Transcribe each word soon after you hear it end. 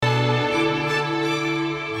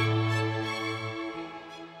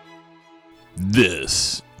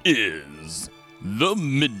This is The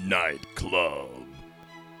Midnight Club,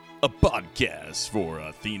 a podcast for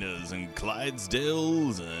Athenas and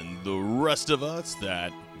Clydesdales and the rest of us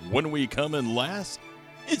that, when we come in last,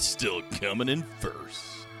 it's still coming in first.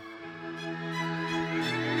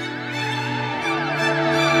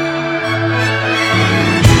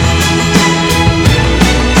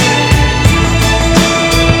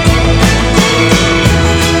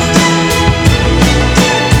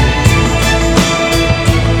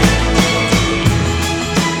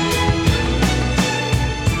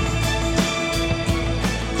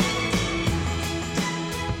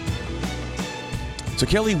 So,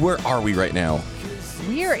 Kelly, where are we right now?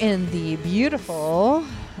 We are in the beautiful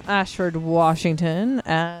Ashford, Washington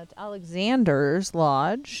at Alexander's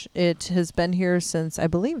Lodge. It has been here since, I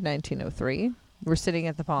believe, 1903. We're sitting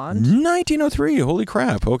at the pond. 1903. Holy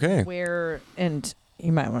crap. Okay. And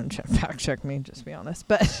you might want to fact check me, just to be honest.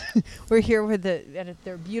 But we're here with at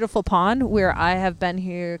their beautiful pond where I have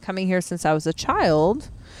been coming here since I was a child.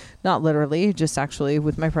 Not literally, just actually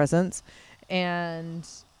with my presence. And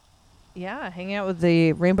yeah, hanging out with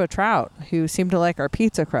the rainbow trout who seem to like our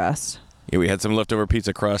pizza crust. Yeah, we had some leftover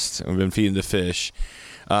pizza crust and we've been feeding the fish.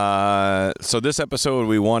 So this episode,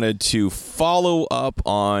 we wanted to follow up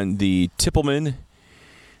on the Tippleman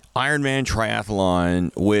Ironman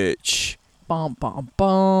Triathlon, which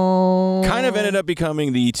kind of ended up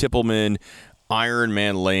becoming the Tippleman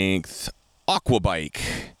Ironman Length Aquabike.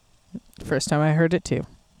 First time I heard it too.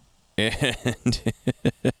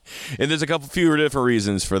 And there's a few different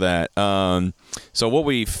reasons for that. So what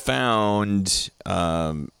we found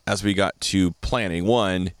as we got to planning,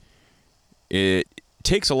 one, it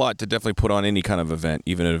takes a lot to definitely put on any kind of event,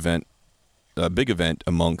 even a big event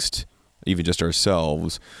amongst even just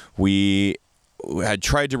ourselves. We had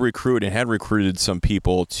tried to recruit and had recruited some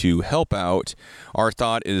people to help out. Our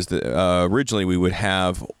thought is that originally we would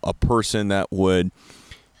have a person that would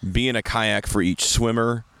be in a kayak for each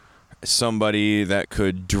swimmer, somebody that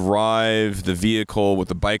could drive the vehicle with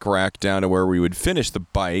the bike rack down to where we would finish the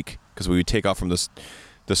bike, because we would take off from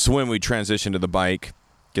the swim, we'd transition to the bike,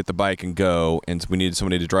 get the bike and go, and we needed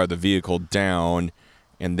somebody to drive the vehicle down,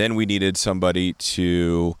 and then we needed somebody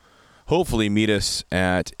to hopefully meet us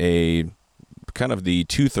at a kind of the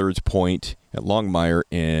 2/3 point at Longmire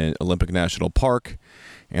in Olympic National Park,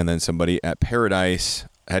 and then somebody at Paradise.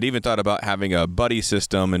 Had even thought about having a buddy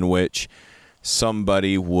system in which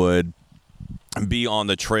somebody would be on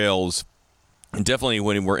the trails, and definitely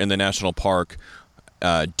when we're in the national park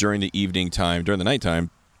during the evening time, during the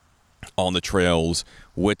nighttime, on the trails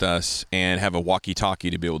with us, and have a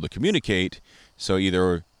walkie-talkie to be able to communicate. So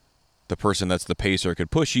either the person that's the pacer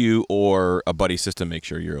could push you, or a buddy system make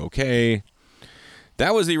sure you're okay.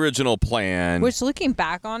 That was the original plan. Which, looking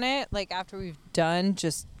back on it, like after we've done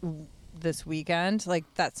just this weekend, like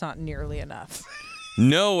that's not nearly enough.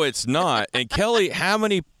 No, it's not. And Kelly, how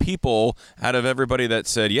many people out of everybody that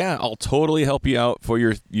said, yeah, I'll totally help you out for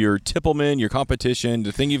your Tippleman, your competition,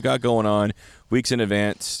 the thing you've got going on weeks in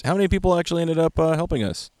advance, how many people actually ended up helping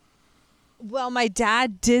us? Well, my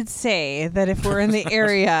dad did say that if we're in the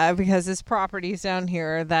area, because his property's down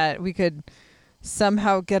here, that we could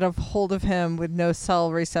somehow get a hold of him with no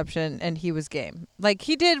cell reception, and he was game. Like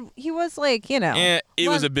he was like, it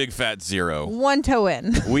was a big fat zero. One toe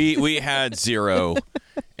in. We had zero.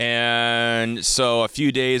 And so a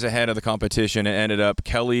few days ahead of the competition, it ended up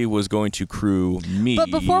Kelly was going to crew me. But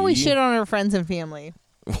before we shit on our friends and family,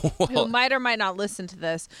 who might or might not listen to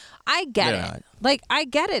this, I get it. Like, I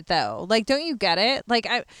get it, though. Like, don't you get it? Like,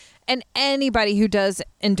 and anybody who does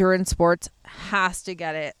endurance sports has to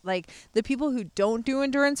get it. Like, the people who don't do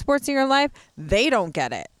endurance sports in your life, they don't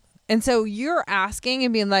get it. And so you're asking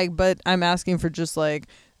and being like, but I'm asking for just, like,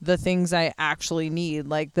 the things I actually need,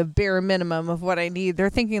 like the bare minimum of what I need. They're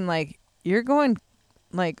thinking, like, you're going,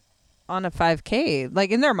 like, on a 5K, like,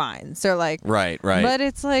 in their minds. They're like, right. But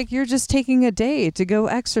it's like, you're just taking a day to go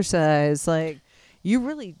exercise. Like,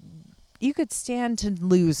 you could stand to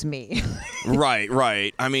lose me.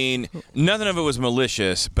 Right. I mean, nothing of it was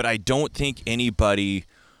malicious, but I don't think anybody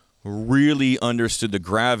really understood the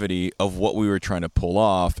gravity of what we were trying to pull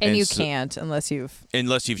off. And you can't unless you've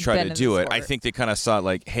tried to do it. I think they kind of saw it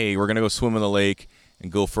like, hey, we're going to go swim in the lake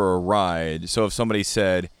and go for a ride. So if somebody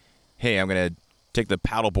said, hey, I'm going to take the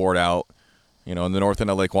paddleboard out, in the north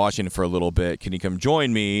end of Lake Washington for a little bit, can you come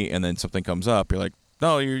join me? And then something comes up, you're like,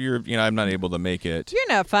 no, you're I'm not able to make it. You're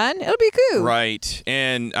not fun. It'll be cool. Right.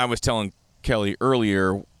 And I was telling Kelly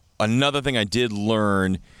earlier, another thing I did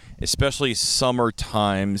learn, especially summer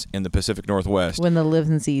times in the Pacific Northwest, when the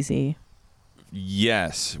living's easy.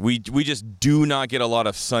 Yes. We just do not get a lot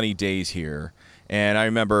of sunny days here. And I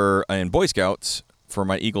remember in Boy Scouts for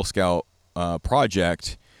my Eagle Scout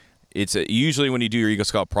project, it's usually when you do your Eagle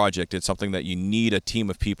Scout project, it's something that you need a team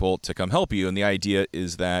of people to come help you. And the idea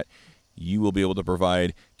is that you will be able to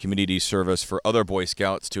provide community service for other Boy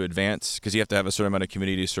Scouts to advance, because you have to have a certain amount of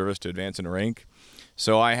community service to advance in a rank.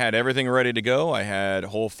 So I had everything ready to go. I had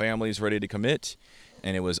whole families ready to commit,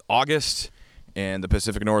 and it was August in the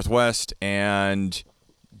Pacific Northwest, and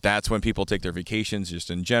that's when people take their vacations just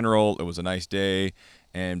in general. It was a nice day,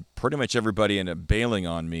 and pretty much everybody ended up bailing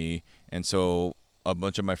on me, and so a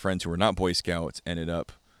bunch of my friends who were not Boy Scouts ended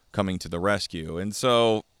up coming to the rescue. And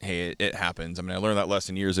so, hey, it happens. I mean, I learned that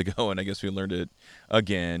lesson years ago, and I guess we learned it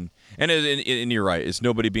again. And you're right. It's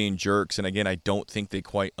nobody being jerks. And again, I don't think they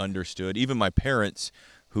quite understood. Even my parents,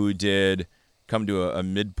 who did come to a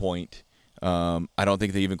midpoint, I don't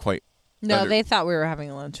think they even quite. No, they thought we were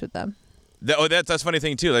having lunch with them. That's a funny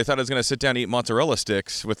thing too. They thought I was going to sit down and eat mozzarella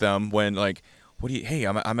sticks with them when hey,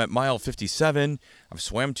 I'm at mile 57. I've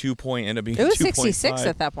swam 2 point, ended up being 2.5. It was 66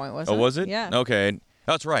 at that point, wasn't it? Oh, was it? Yeah. Okay.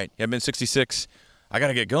 That's right. I've been 66. I got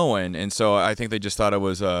to get going. And so I think they just thought it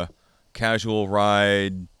was a casual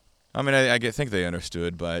ride. I mean, I think they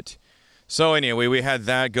understood. But so anyway, we had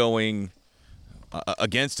that going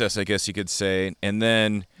against us, I guess you could say. And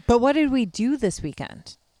then. But what did we do this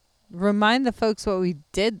weekend? Remind the folks what we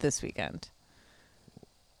did this weekend.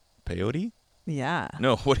 Peyote? Yeah.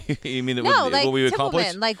 No, what do you mean? What we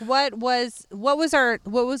accomplished? Like what was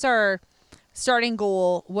our starting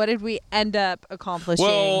goal? What did we end up accomplishing?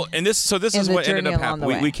 Well, and this is what ended up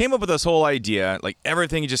happening. We came up with this whole idea, like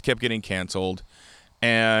everything just kept getting canceled.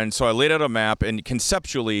 And so I laid out a map, and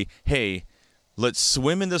conceptually, hey, let's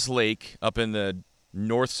swim in this lake up in the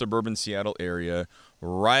north suburban Seattle area,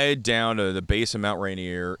 ride down to the base of Mount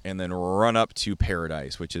Rainier, and then run up to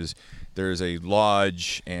Paradise, which is there's a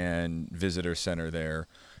lodge and visitor center there.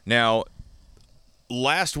 Now,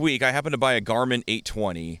 last week I happened to buy a Garmin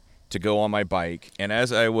 820 to go on my bike, and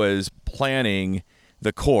as I was planning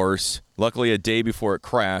the course, luckily a day before it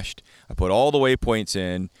crashed, I put all the waypoints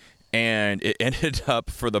in, and it ended up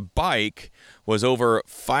for the bike was over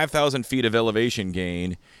 5,000 feet of elevation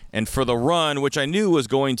gain, and for the run, which I knew was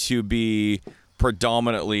going to be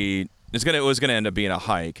predominantly it was going to end up being a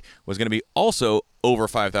hike, was going to be also over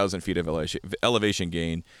 5,000 feet of elevation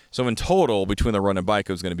gain. So in total, between the run and bike,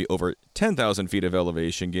 it was going to be over 10,000 feet of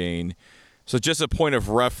elevation gain. So just a point of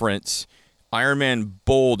reference, Ironman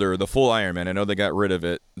Boulder, the full Ironman, I know they got rid of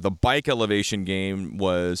it. The bike elevation gain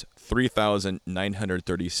was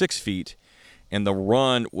 3,936 feet, and the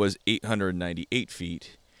run was 898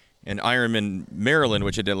 feet. And Ironman Maryland,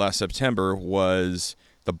 which I did last September,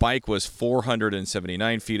 the bike was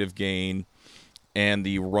 479 feet of gain, and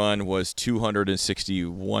the run was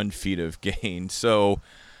 261 feet of gain. So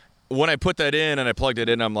when I put that in and I plugged it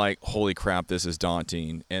in, I'm like, holy crap, this is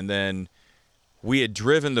daunting. And then we had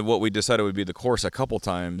driven what we decided would be the course a couple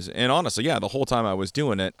times. And honestly, yeah, the whole time I was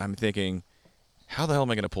doing it, I'm thinking, how the hell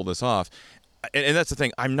am I going to pull this off? And that's the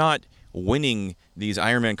thing. I'm not winning these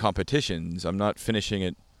Ironman competitions. I'm not finishing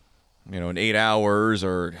it, in 8 hours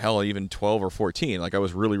or hell, even 12 or 14. Like I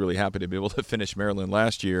was really, really happy to be able to finish Maryland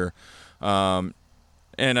last year. And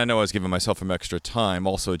I know I was giving myself some extra time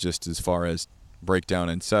also just as far as breakdown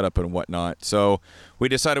and setup and whatnot. So we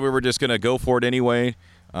decided we were just going to go for it anyway.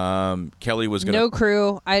 Kelly was going to... No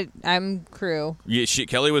crew. I'm crew. Yeah,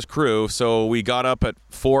 Kelly was crew. So we got up at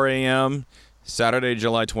 4 a.m. Saturday,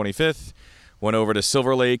 July 25th, went over to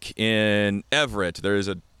Silver Lake in Everett. There's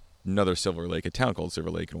another Silver Lake, a town called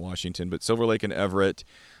Silver Lake in Washington, but Silver Lake in Everett,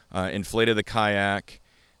 inflated the kayak.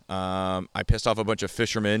 I pissed off a bunch of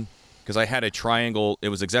fishermen because I had a triangle. It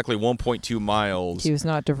was exactly 1.2 miles. He was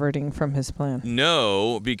not diverting from his plan.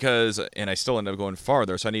 No, and I still ended up going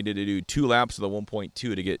farther, so I needed to do 2 laps of the 1.2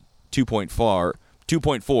 to get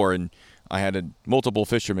 2.4, and I had multiple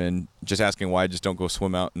fishermen just asking why I just don't go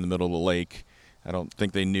swim out in the middle of the lake. I don't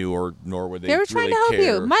think they knew, nor would they. They were trying to help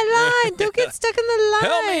you. My line, don't get stuck in the line.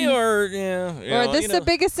 Help me, or this is the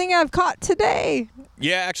biggest thing I've caught today.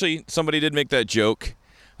 Yeah, actually, somebody did make that joke.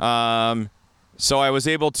 So I was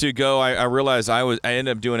able to go. I realized I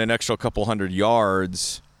ended up doing an extra couple hundred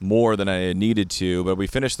yards more than I needed to, but we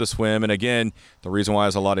finished the swim. And again, the reason why I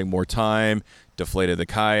was allotting more time, deflated the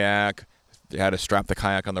kayak, had to strap the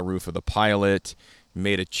kayak on the roof of the Pilot.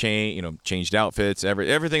 Made a changed outfits,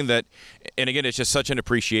 everything that, and again, it's just such an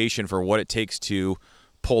appreciation for what it takes to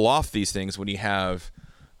pull off these things when you have,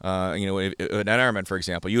 an Ironman, for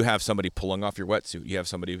example, you have somebody pulling off your wetsuit, you have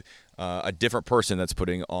somebody, a different person that's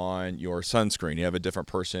putting on your sunscreen, you have a different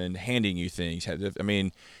person handing you things. I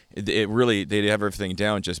mean, it really, they have everything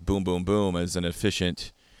down, just boom, boom, boom, as an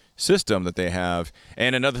efficient system that they have.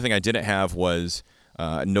 And another thing I didn't have was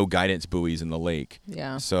no guidance buoys in the lake.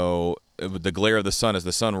 Yeah. So with the glare of the sun, as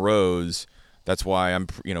the sun rose, that's why I'm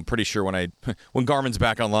pretty sure when Garmin's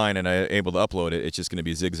back online and I'm able to upload it, it's just going to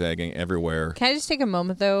be zigzagging everywhere. Can I just take a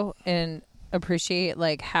moment though and appreciate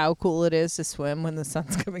like how cool it is to swim when the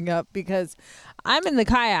sun's coming up? Because I'm in the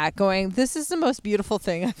kayak going, this is the most beautiful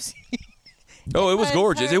thing I've seen. Oh, it was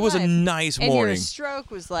gorgeous. It was a nice morning. And your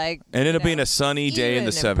stroke was like, and it ended up being a sunny day in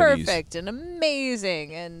the 70s. Perfect and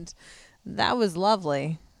amazing, and that was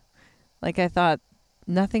lovely. Like I thought,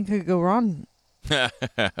 nothing could go wrong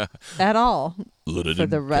at all for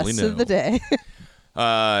the rest of the day.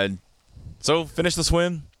 So finished the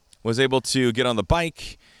swim, was able to get on the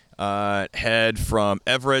bike, head from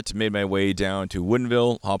Everett, made my way down to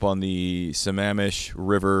Woodinville, hop on the Sammamish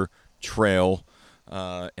River Trail,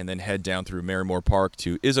 and then head down through Merrimore Park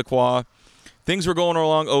to Issaquah. Things were going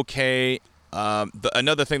along okay.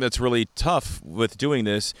 Another thing that's really tough with doing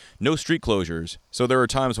this, no street closures. So there were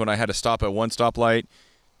times when I had to stop at one stoplight,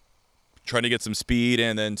 trying to get some speed,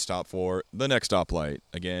 and then stop for the next stoplight.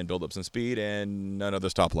 Again, build up some speed and another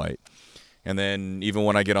stoplight. And then even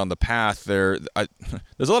when I get on the path, there's a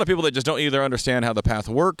lot of people that just don't either understand how the path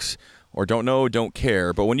works or don't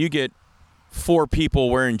care. But when you get 4 people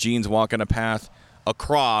wearing jeans walking a path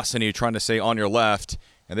across and you're trying to stay on your left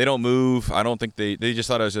and they don't move, I don't think they just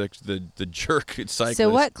thought I was like the jerk cyclist. So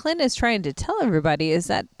what Clint is trying to tell everybody is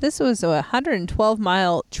that this was a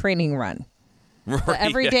 112-mile training run. Right, the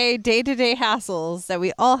everyday, day-to-day hassles that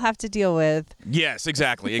we all have to deal with. Yes,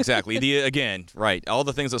 exactly. Again, right. All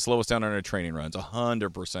the things that slow us down on our training runs,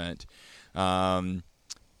 100%.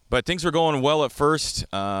 But things were going well at first,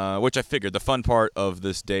 which I figured the fun part of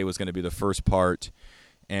this day was going to be the first part.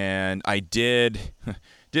 And I did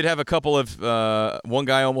have a couple of one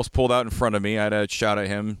guy almost pulled out in front of me. I had to shout at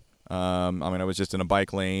him. I was just in a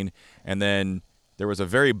bike lane. And then there was a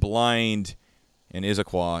very blind in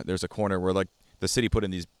Issaquah. There's a corner where like the city put in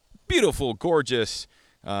these beautiful, gorgeous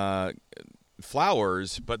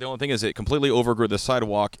flowers, but the only thing is it completely overgrew the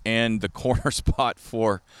sidewalk and the corner spot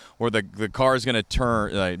for where the car is going to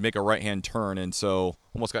turn, make a right-hand turn, and so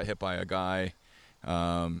almost got hit by a guy,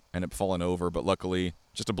 ended up falling over, but luckily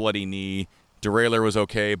just a bloody knee. Derailleur was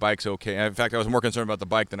okay, bike's okay. In fact, I was more concerned about the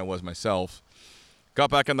bike than I was myself. Got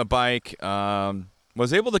back on the bike,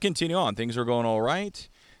 was able to continue on. Things were going all right.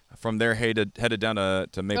 From there, headed down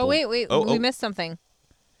to Maple. Oh, wait. We missed something.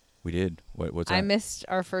 We did. What's that? I missed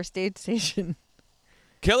our first aid station.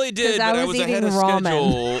 Kelly did, but I was ahead of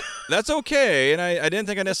schedule. That's okay, and I didn't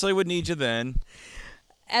think I necessarily would need you then.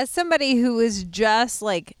 As somebody who was just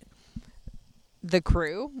like the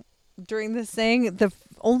crew during this thing, the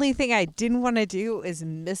only thing I didn't want to do is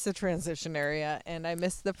miss the transition area, and I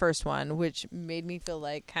missed the first one, which made me feel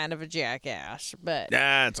like kind of a jackass. But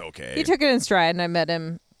that's okay. He took it in stride, and I met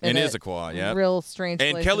him. In Issaquah, yeah. Real strange.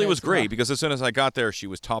 And Kelly was great because as soon as I got there, she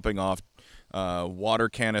was topping off water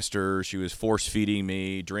canisters. She was force feeding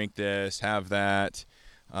me, drink this, have that.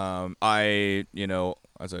 As I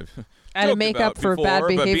had to make up for bad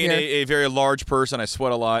behavior. But being a very large person, I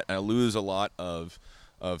sweat a lot and I lose a lot of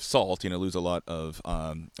salt. Lose a lot of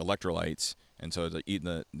electrolytes, and so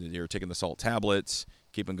you're taking the salt tablets,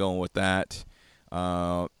 keeping going with that.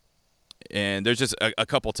 And there's just a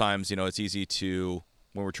couple times, it's easy to.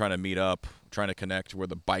 When we're trying to meet up, trying to connect where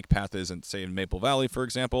the bike path is, and say in Maple Valley, for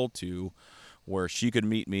example, to where she could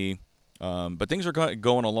meet me. But things are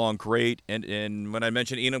going along great. And when I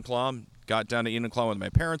mentioned Enumclaw, got down to Enumclaw where my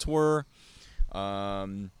parents were.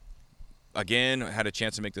 Again, had a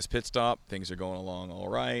chance to make this pit stop. Things are going along all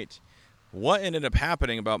right. What ended up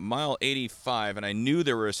happening about mile 85, and I knew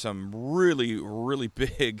there were some really, really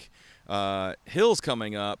big hills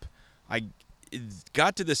coming up. I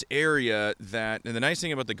got to this area and the nice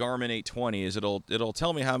thing about the Garmin 820 is it'll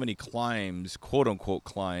tell me how many climbs, quote unquote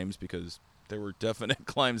climbs, because there were definite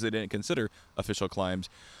climbs they didn't consider official climbs.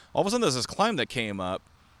 All of a sudden there's this climb that came up,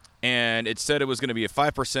 and it said it was going to be a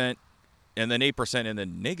 5% and then 8% and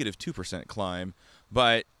then negative 2% climb.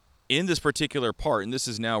 But in this particular part, and this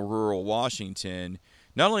is now rural Washington,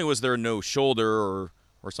 not only was there no shoulder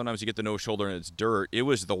or sometimes you get the no shoulder and it's dirt, it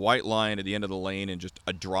was the white line at the end of the lane and just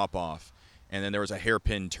a drop off. And then there was a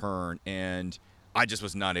hairpin turn, and I just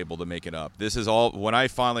was not able to make it up. This is all, when I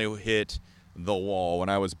finally hit the wall, when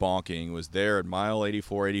I was bonking, was there at mile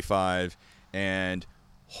 84, 85, and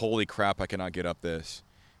holy crap, I cannot get up this.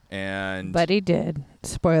 But he did.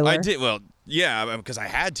 Spoiler. I did. Well, yeah, because I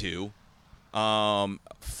had to.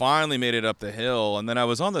 Finally made it up the hill, and then I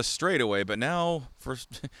was on the straightaway, but now we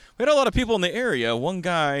had a lot of people in the area. One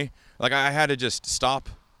guy, I had to just stop,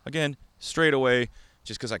 again, straightaway,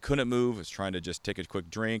 just because I couldn't move. I was trying to just take a quick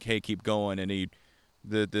drink. Hey, keep going. And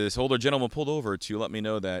this older gentleman pulled over to let me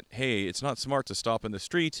know that, hey, it's not smart to stop in the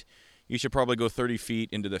street. You should probably go 30 feet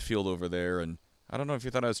into the field over there. And I don't know if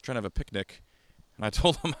you thought I was trying to have a picnic. And I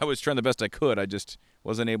told him I was trying the best I could. I just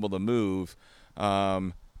wasn't able to move.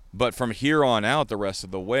 But from here on out, the rest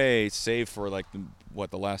of the way, save for like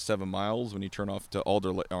the last 7 miles when you turn off to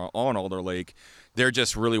on Alder Lake, there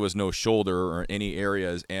just really was no shoulder or any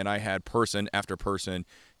areas, and I had person after person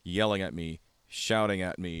yelling at me, shouting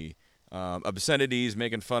at me, obscenities,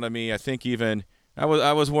 making fun of me. I think even I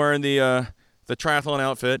was wearing the triathlon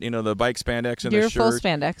outfit, the bike spandex and the shirt, full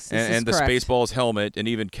spandex, and the Spaceballs helmet, and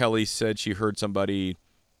even Kelly said she heard somebody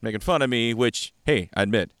making fun of me, which, hey, I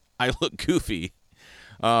admit I look goofy.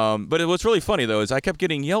 But what's really funny, though, is I kept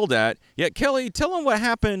getting yelled at. Yet, Kelly, tell them what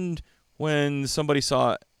happened when somebody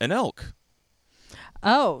saw an elk.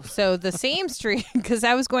 Oh, so the same street, because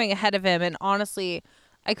I was going ahead of him, and honestly,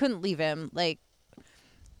 I couldn't leave him. Like,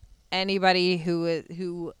 anybody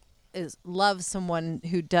who loves someone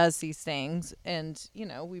who does these things, and,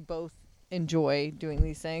 we both enjoy doing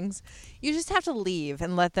these things, you just have to leave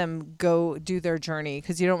and let them go do their journey,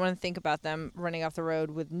 because you don't want to think about them running off the road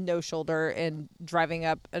with no shoulder and driving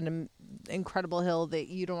up an incredible hill that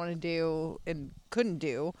you don't want to do and couldn't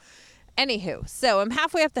do. Anywho, so I'm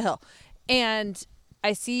halfway up the hill and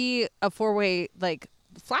I see a four-way like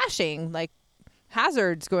flashing, like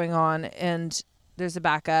hazards going on, and there's a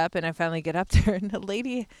backup, and I finally get up there, and a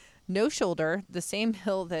lady, no shoulder, the same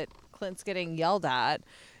hill that Clint's getting yelled at,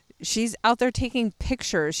 she's out there taking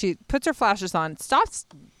pictures. She puts her flashes on, stops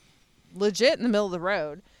legit in the middle of the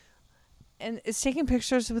road, and is taking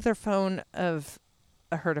pictures with her phone of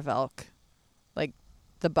a herd of elk, like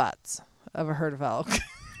the butts of a herd of elk.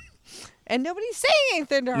 And nobody's saying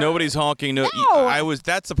anything to her. Nobody's honking. No.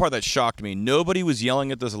 That's the part that shocked me. Nobody was yelling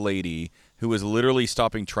at this lady who was literally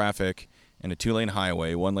stopping traffic in a 2-lane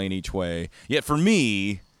highway, 1 lane each way. Yet for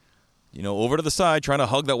me, over to the side, trying to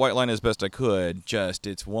hug that white line as best I could,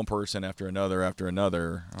 it's one person after another after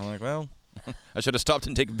another. I'm like, well, I should have stopped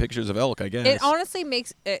and taken pictures of elk, I guess. It honestly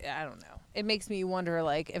makes it, I don't know. It makes me wonder,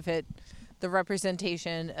 like, if the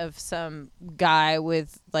representation of some guy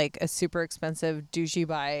with like a super expensive douchey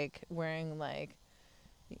bike wearing like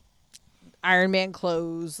Iron Man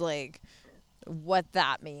clothes, like what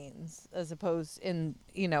that means, as opposed in,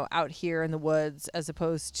 out here in the woods, as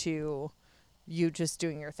opposed to you just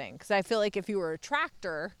doing your thing. Because I feel like if you were a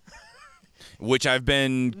tractor, which I've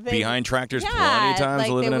been behind tractors plenty of times,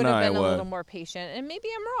 like living in Iowa, they would have been a little more patient. And maybe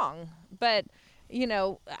I'm wrong, but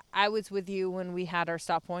I was with you when we had our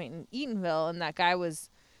stop point in Eatonville, and that guy was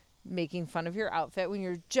making fun of your outfit when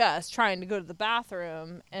you're just trying to go to the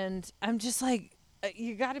bathroom, and I'm just like,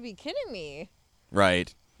 you got to be kidding me.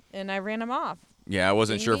 Right. And I ran him off. Yeah, I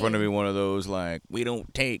wasn't sure if it was going to be one of those, like, we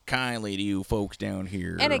don't take kindly to you folks down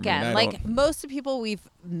here. And again, most of the people we've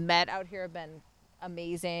met out here have been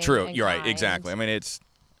amazing. True, and you're kind. right, exactly. I mean, it's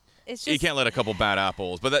just, you can't let a couple bad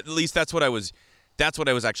apples, but at least that's what I was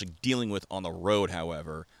actually dealing with on the road,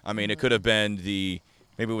 however. I mean, it could have been maybe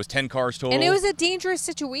it was 10 cars total. And it was a dangerous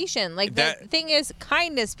situation. Like, the thing is,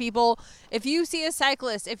 kindness, people. If you see a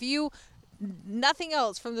cyclist, nothing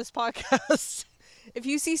else from this podcast, if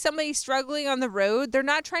you see somebody struggling on the road, they're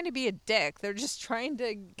not trying to be a dick. They're just trying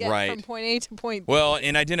to get from point A to point B. Well,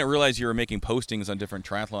 and I didn't realize you were making postings on different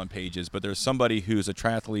triathlon pages, but there's somebody who's a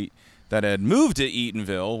triathlete that had moved to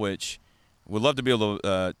Eatonville, which would love to be able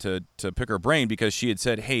to pick her brain, because she had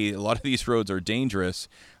said, hey, a lot of these roads are dangerous.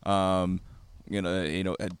 Tried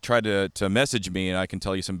to message me, and I can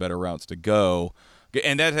tell you some better routes to go.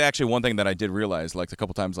 And that's actually one thing that I did realize, like, a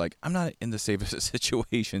couple times, like, I'm not in the safest of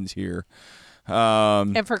situations here.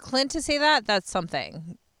 And for Clint to say that, that's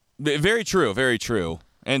something. Very true, very true.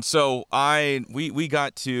 And so we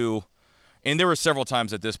got to, and there were several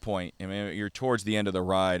times at this point, I mean, you're towards the end of the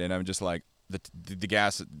ride, and I'm just like, the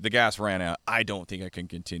gas ran out. I don't think I can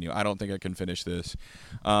continue. I don't think I can finish this.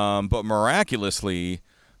 But miraculously,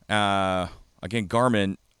 again,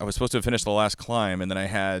 Garmin, I was supposed to have finished the last climb, and then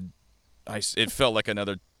it felt like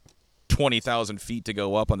another 20,000 feet to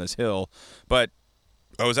go up on this hill. But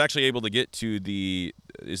I was actually able to get to the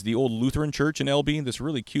old Lutheran church in LB, this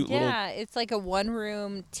really cute little... Yeah, it's like a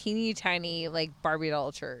one-room, teeny tiny, like, Barbie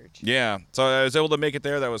doll church. Yeah, so I was able to make it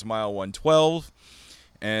there. That was mile 112.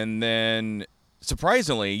 And then,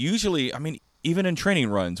 surprisingly, usually, I mean, even in training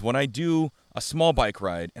runs, when I do a small bike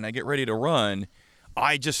ride and I get ready to run,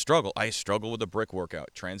 I just struggle. I struggle with the brick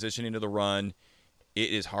workout. Transitioning to the run,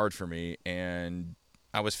 it is hard for me. And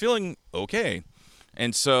I was feeling okay.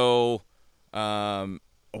 And so I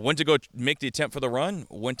went to go make the attempt for the run,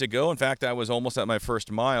 went to go. In fact, I was almost at my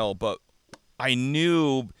first mile, but I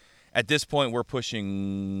knew at this point we're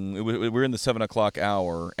in the 7 o'clock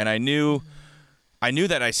hour, and I knew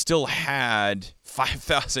that I still had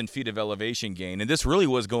 5,000 feet of elevation gain, and this really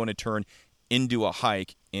was going to turn into a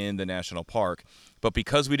hike in the national park. But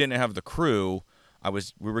because we didn't have the crew,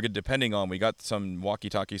 we were depending on. We got some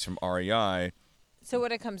walkie-talkies from REI. So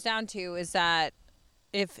what it comes down to is that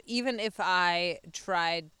even if I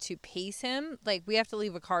tried to pace him, like, we have to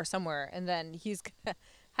leave a car somewhere, and then he's gonna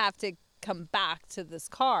have to come back to this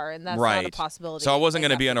car, and that's not a possibility. So I wasn't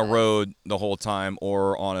going to be on a road the whole time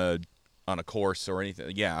or on a course or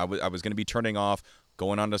anything. Yeah, I was going to be turning off,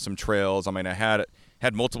 going onto some trails. I mean, I had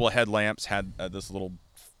multiple headlamps, had this little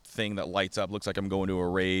thing that lights up, looks like I'm going to a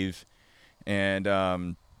rave, and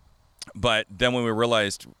but then when we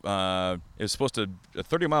realized it was supposed to a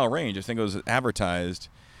 30-mile range, I think it was advertised,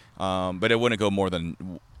 but it wouldn't go more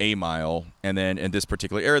than a mile. And then in this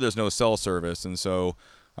particular area, there's no cell service, and so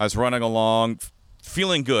I was running along,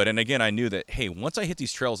 feeling good. And again, I knew that, hey, once I hit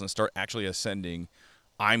these trails and start actually ascending,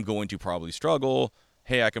 I'm going to probably struggle.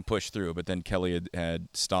 Hey, I can push through. But then Kelly had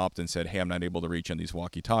stopped and said, hey, I'm not able to reach on these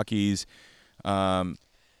walkie-talkies. And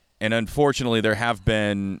unfortunately, there's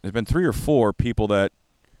been 3 or 4 people that.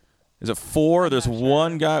 Is it 4? There's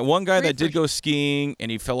one guy that did go skiing, and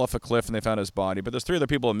he fell off a cliff, and they found his body. But there's 3 other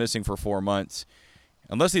people missing for 4 months.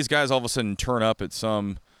 Unless these guys all of a sudden turn up at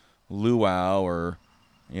some luau or,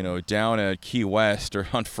 down at Key West or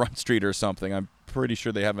on Front Street or something, I'm pretty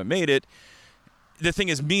sure they haven't made it. The thing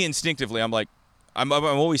is, me instinctively, I'm like, I'm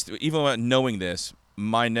always, even knowing this,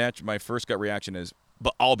 my first gut reaction is,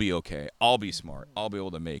 but I'll be okay. I'll be smart. I'll be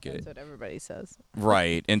able to make it. That's what everybody says.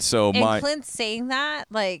 Right. And so Clint's saying that,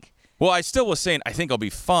 like. Well, I still was saying I think I'll be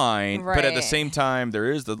fine, right. But at the same time, there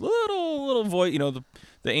is the little voice,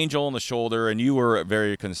 the angel on the shoulder, and you were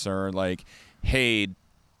very concerned, like, hey.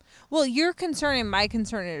 Well, your concern and my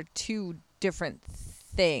concern are 2 different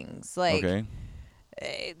things. Like, okay.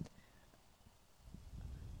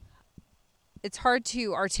 It's hard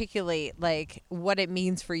to articulate, like, what it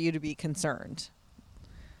means for you to be concerned.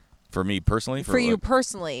 For me personally? For you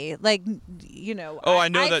personally. Like, Oh, I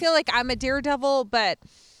know that. I feel like I'm a daredevil, but.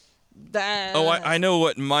 I know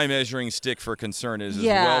what my measuring stick for concern is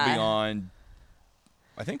well beyond,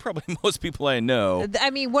 I think, probably most people I know. I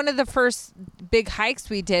mean, one of the first big hikes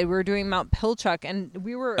we did, we were doing Mount Pilchuck, and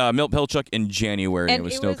we were... Mount Pilchuck in January, and it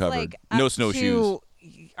was snow-covered. Like no snowshoes.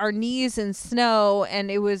 Our knees in snow, and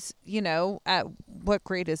it was, at what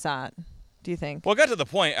grade is that, do you think? Well, it got to the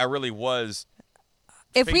point I really was...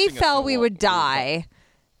 If we fell, we would die,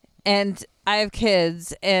 and I have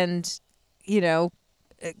kids, and,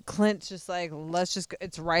 Clint's just like, let's just go.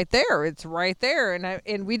 It's right there. It's right there.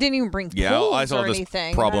 And we didn't even bring pools I saw or this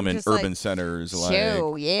anything. problem in urban centers. Like,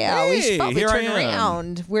 we should probably turn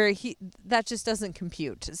around. Where that just doesn't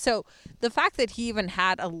compute. So the fact that he even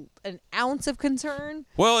had an ounce of concern.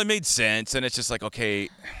 Well, it made sense. And it's just like, okay,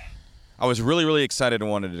 I was really, really excited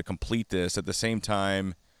and wanted to complete this. At the same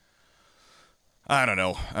time, I don't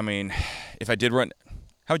know. I mean, if I did run,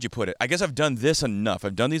 how would you put it? I guess I've done this enough.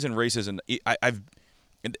 I've done these in races, and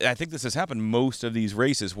I think this has happened most of these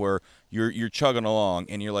races where you're chugging along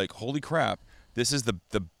and you're like, holy crap, this is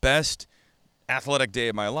the best athletic day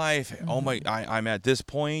of my life. Mm-hmm. Oh my, I'm at this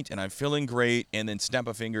point and I'm feeling great, and then snap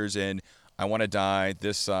of fingers and I want to die.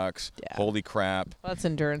 This sucks. Yeah. Holy crap. Well, that's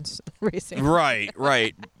endurance racing. Right.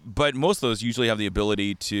 But most of those usually have the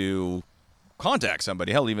ability to contact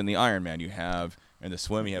somebody. Hell, even the Ironman you have. In the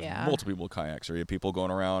swim, you have multiple people kayaks, or you have people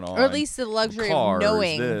going around on, or at least the luxury of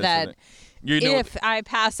knowing that if I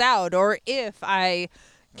pass out or if I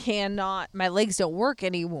cannot, my legs don't work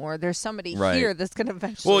anymore, there's somebody here that's going to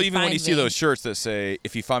eventually Well, even find when you see those shirts that say,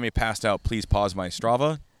 if you find me passed out, please pause my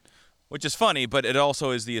Strava, which is funny, but it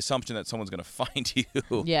also is the assumption that someone's going to find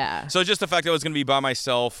you. Yeah. So just the fact that I was going to be by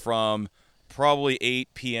myself from probably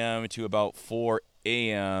 8 p.m. to about 4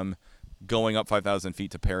 a.m., going up 5,000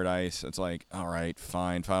 feet to Paradise, it's like, all right,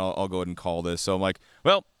 fine, I'll go ahead and call this. So I'm like,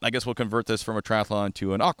 well, I guess we'll convert this from a triathlon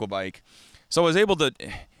to an aquabike. So I was able to,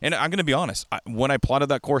 and I'm going to be honest, when I plotted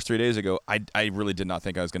that course 3 days ago, I really did not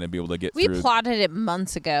think I was going to be able to get through. We plotted it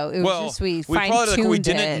months ago. It was just we fine-tuned it. We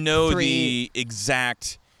didn't know the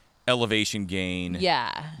exact elevation gain.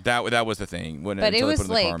 Yeah. That was the thing. But it was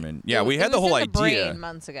like, yeah, we had the whole idea.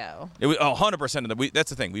 Months ago. It was 100% of the.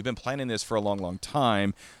 That's the thing. We've been planning this for a long, long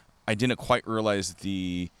time. I didn't quite realize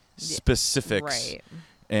the specifics, right?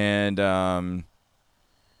 And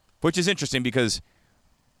which is interesting because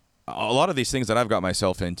a lot of these things that I've got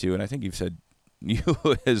myself into, and I think you've said you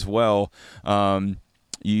as well.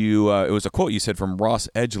 It was a quote you said from Ross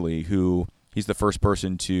Edgley, he's the first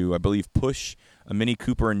person to, I believe, push a Mini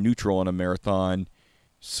Cooper in neutral in a marathon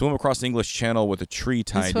swim across the English Channel with a tree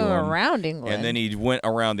tied to him. Around England. And then he went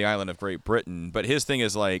around the island of Great Britain. But his thing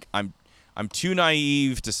is like, I'm too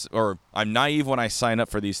naive I'm naive when I sign up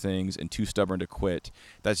for these things and too stubborn to quit.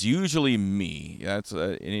 That's usually me. That's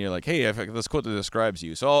and you're like, hey, this quote that describes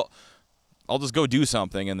you. So I'll just go do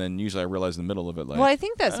something, and then usually I realize in the middle of it, like, well, I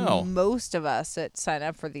think that's most of us that sign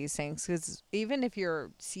up for these things, because even if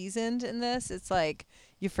you're seasoned in this, it's like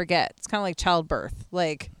you forget. It's kind of like childbirth.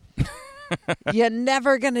 Like, you're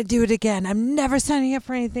never going to do it again. I'm never signing up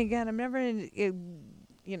for anything again. I'm never,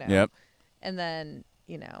 Yep. And then,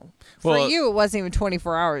 for you, it wasn't even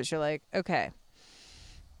 24 hours. You're like, okay.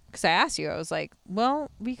 Because I asked you, I was like,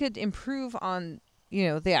 well, we could improve on,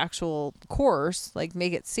 the actual course, like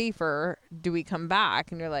make it safer. Do we come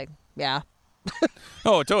back? And you're like, yeah.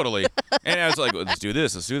 Oh, totally. And I was like, let's do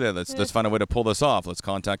this. Let's do that. Let's find a way to pull this off. Let's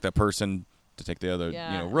contact that person to take the other,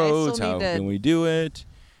 roads. How can we do it?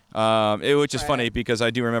 Which is funny because I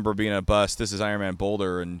do remember being on a bus. This is Ironman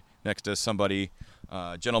Boulder, and next to somebody,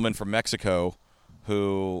 a gentleman from Mexico,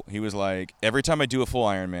 who he was like, every time I do a full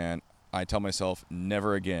Ironman, I tell myself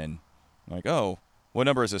never again. I'm like, oh, what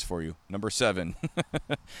number is this for you? Number 7.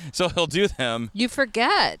 So he'll do them. You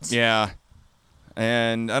forget. Yeah,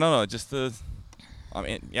 and I don't know,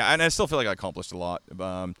 and I still feel like I accomplished a lot.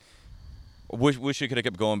 Wish it could have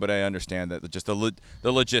kept going, but I understand that just the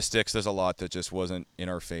logistics, there's a lot that just wasn't in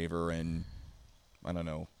our favor, and I don't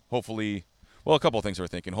know. Hopefully, a couple of things we're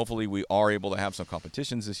thinking. Hopefully we are able to have some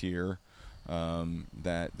competitions this year,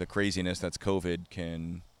 that the craziness that's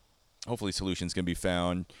COVID hopefully solutions can be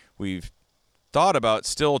found. We've thought about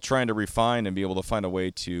still trying to refine and be able to find a way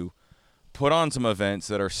to put on some events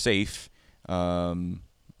that are safe,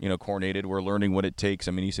 coordinated. We're learning what it takes.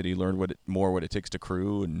 I mean, he said he learned what it takes to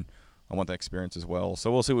crew, and I want that experience as well.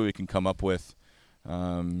 So we'll see what we can come up with. I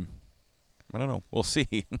don't know. We'll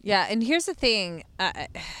see. Yeah, and here's the thing.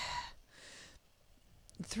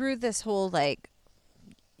 Through this whole,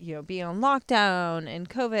 being on lockdown and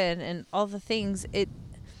COVID and all the things,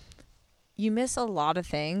 you miss a lot of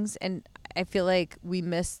things, and I feel like we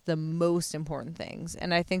miss the most important things.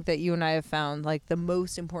 And I think that you and I have found, the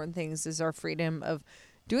most important things is our freedom of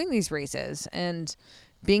doing these races and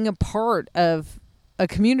being a part of a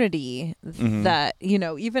community that,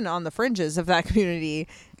 even on the fringes of that community,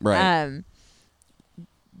 right.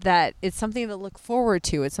 That it's something to look forward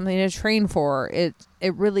to. It's something to train for. It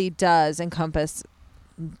really does encompass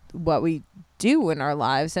what we do in our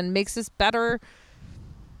lives and makes us better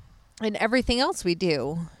in everything else we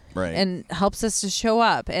do. Right. And helps us to show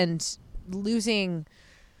up. And losing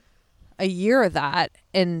a year of that,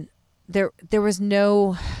 and there was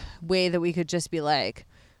no way that we could just be like,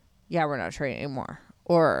 yeah, we're not training anymore,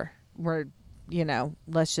 or we're,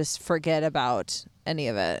 let's just forget about any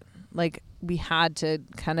of it. We had to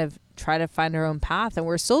kind of try to find our own path, and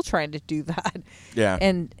we're still trying to do that. Yeah.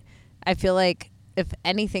 And I feel like if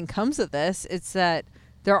anything comes of this, it's that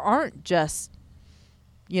there aren't just,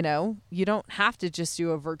 you don't have to just do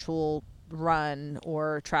a virtual run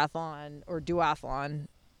or triathlon or duathlon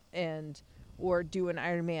or do an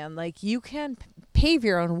Ironman. You can pave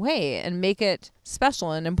your own way and make it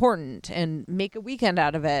special and important and make a weekend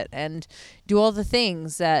out of it and do all the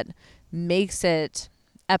things that makes it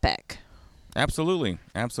epic. Absolutely.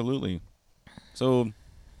 So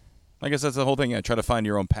I guess that's the whole thing. Try to find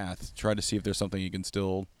your own path. Try to see if there's something you can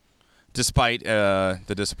still, despite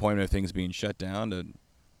the disappointment of things being shut down, to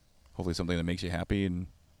hopefully something that makes you happy and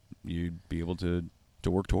you'd be able to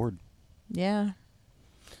work toward. Yeah.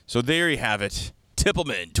 So there you have it.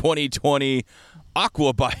 Tippleman 2020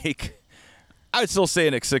 Aquabike. I would still say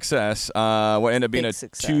a success. What ended up being a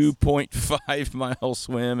 2.5 mile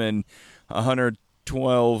swim and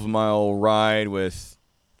 112 mile ride with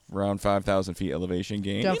around 5,000 feet elevation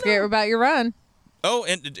gain. Don't forget about your run. Oh,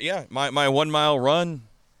 and yeah, my 1 mile run.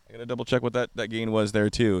 I got to double check what that gain was there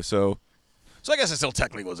too. So I guess it still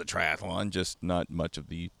technically was a triathlon, just not much of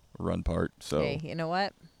the run part. So hey, you know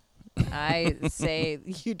what? I say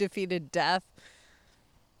you defeated death.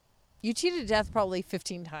 You cheated death probably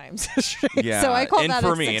 15 times. Yeah. So I call that a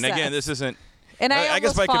for me, success. and again, this isn't. And I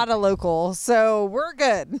almost fought a local, so we're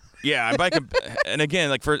good. Yeah, and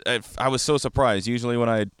again, I was so surprised. Usually when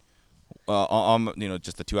I,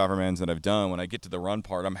 just the 2 Ironmans that I've done, when I get to the run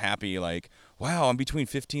part, I'm happy. Wow, I'm between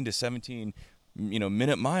 15 to 17,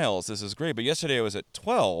 minute miles. This is great. But yesterday I was at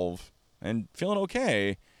 12 and feeling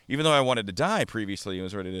okay, even though I wanted to die previously. I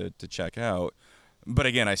was ready to check out. But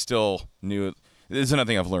again, I still knew. This is another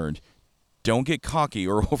thing I've learned. Don't get cocky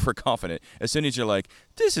or overconfident. As soon as you're like,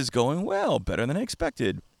 this is going well, better than I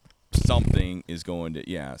expected, something's going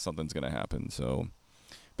to happen. So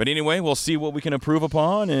But anyway, we'll see what we can improve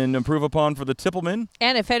upon for the Tippleman.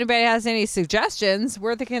 And if anybody has any suggestions,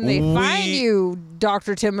 where can they find you,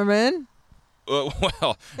 Dr. Tippleman? You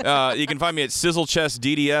can find me at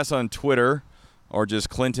SizzleChestDDS on Twitter, or just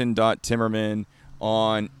Clinton.Timmerman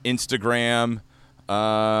on Instagram.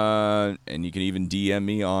 And you can even DM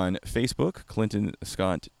me on Facebook, Clinton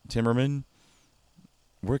Scott Timmerman.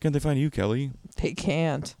 Where can they find you, Kelly? They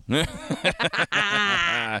can't.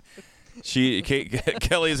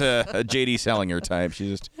 Kelly's a JD Salinger type.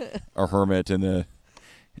 She's just a hermit in the.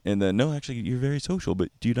 No, actually, you're very social, but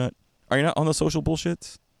are you not on the social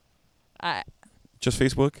bullshits? Just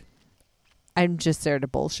Facebook? I'm just there to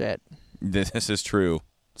bullshit. This is true.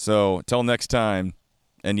 So till next time,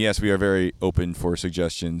 and yes, we are very open for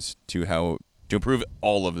suggestions to how to improve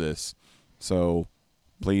all of this. So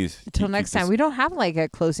please. Until next time. We don't have like a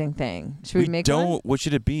closing thing. Should we make one? What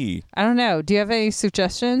should it be? I don't know. Do you have any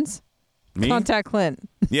suggestions? Me? Contact Clint.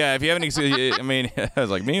 Yeah, if you have any, I mean, I was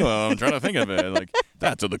like, me, well, I'm trying to think of it. Like,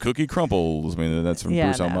 that's how the cookie crumples. I mean, that's from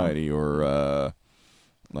Bruce Almighty. Or,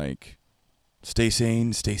 like, stay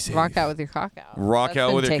sane, stay safe. Rock out with your cock out. Rock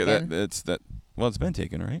out with your cock. Well, it's been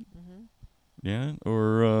taken, right? Mm-hmm. Yeah,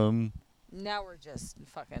 or, now we're just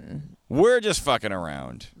fucking. We're just fucking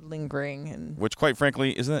around. Lingering. And which, quite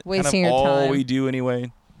frankly, isn't that wasting kind of your all time. we do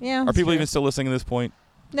anyway? Yeah. Are people even still listening at this point?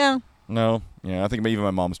 No. No? Yeah, I think maybe even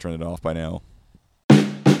my mom's turned it off by now.